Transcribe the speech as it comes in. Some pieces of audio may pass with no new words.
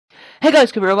Hey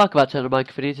guys, come here, welcome back to another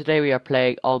Minecraft video. Today we are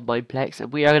playing on Mineplex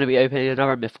and we are going to be opening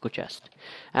another mythical chest.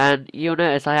 And you'll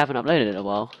notice I haven't uploaded in a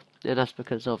while, and that's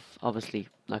because of, obviously,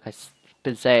 like I've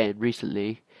been saying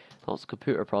recently, lots of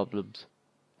computer problems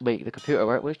make the computer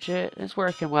work, which is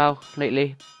working well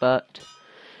lately, but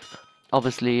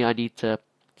obviously I need to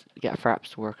get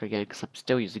Fraps to work again because I'm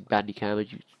still using Bandicam,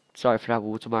 and sorry for that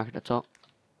watermark at the top.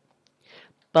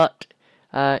 But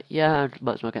yeah, I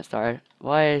might as well get started.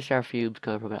 Why is there fumes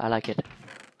coming from it? I like it.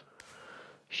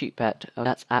 Sheep pet. Oh,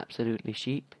 that's absolutely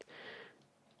sheep.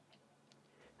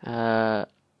 There.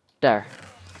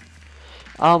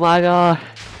 Oh my god.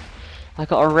 I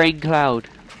got a rain cloud.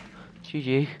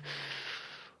 GG.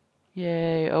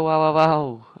 Yay. Oh wow wow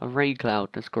wow. A rain cloud.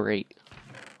 That's great.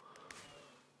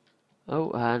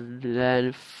 Oh, and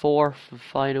then fourth and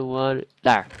final one.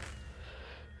 There.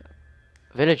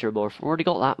 Villager morph. Already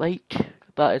got that, mate.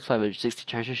 But it's 560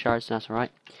 treasure shards, so that's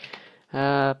alright.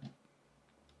 Turn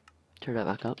that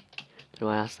back up. Don't know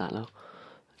why I asked that though.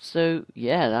 So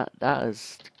yeah, that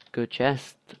is good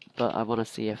chest, but I want to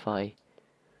see if I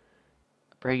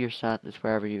bring your sadness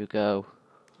wherever you go.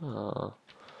 Aww.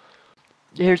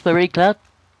 Here's my raid club.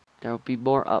 There will be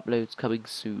more uploads coming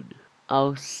soon.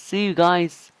 I'll see you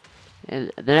guys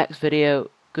in the next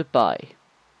video. Goodbye.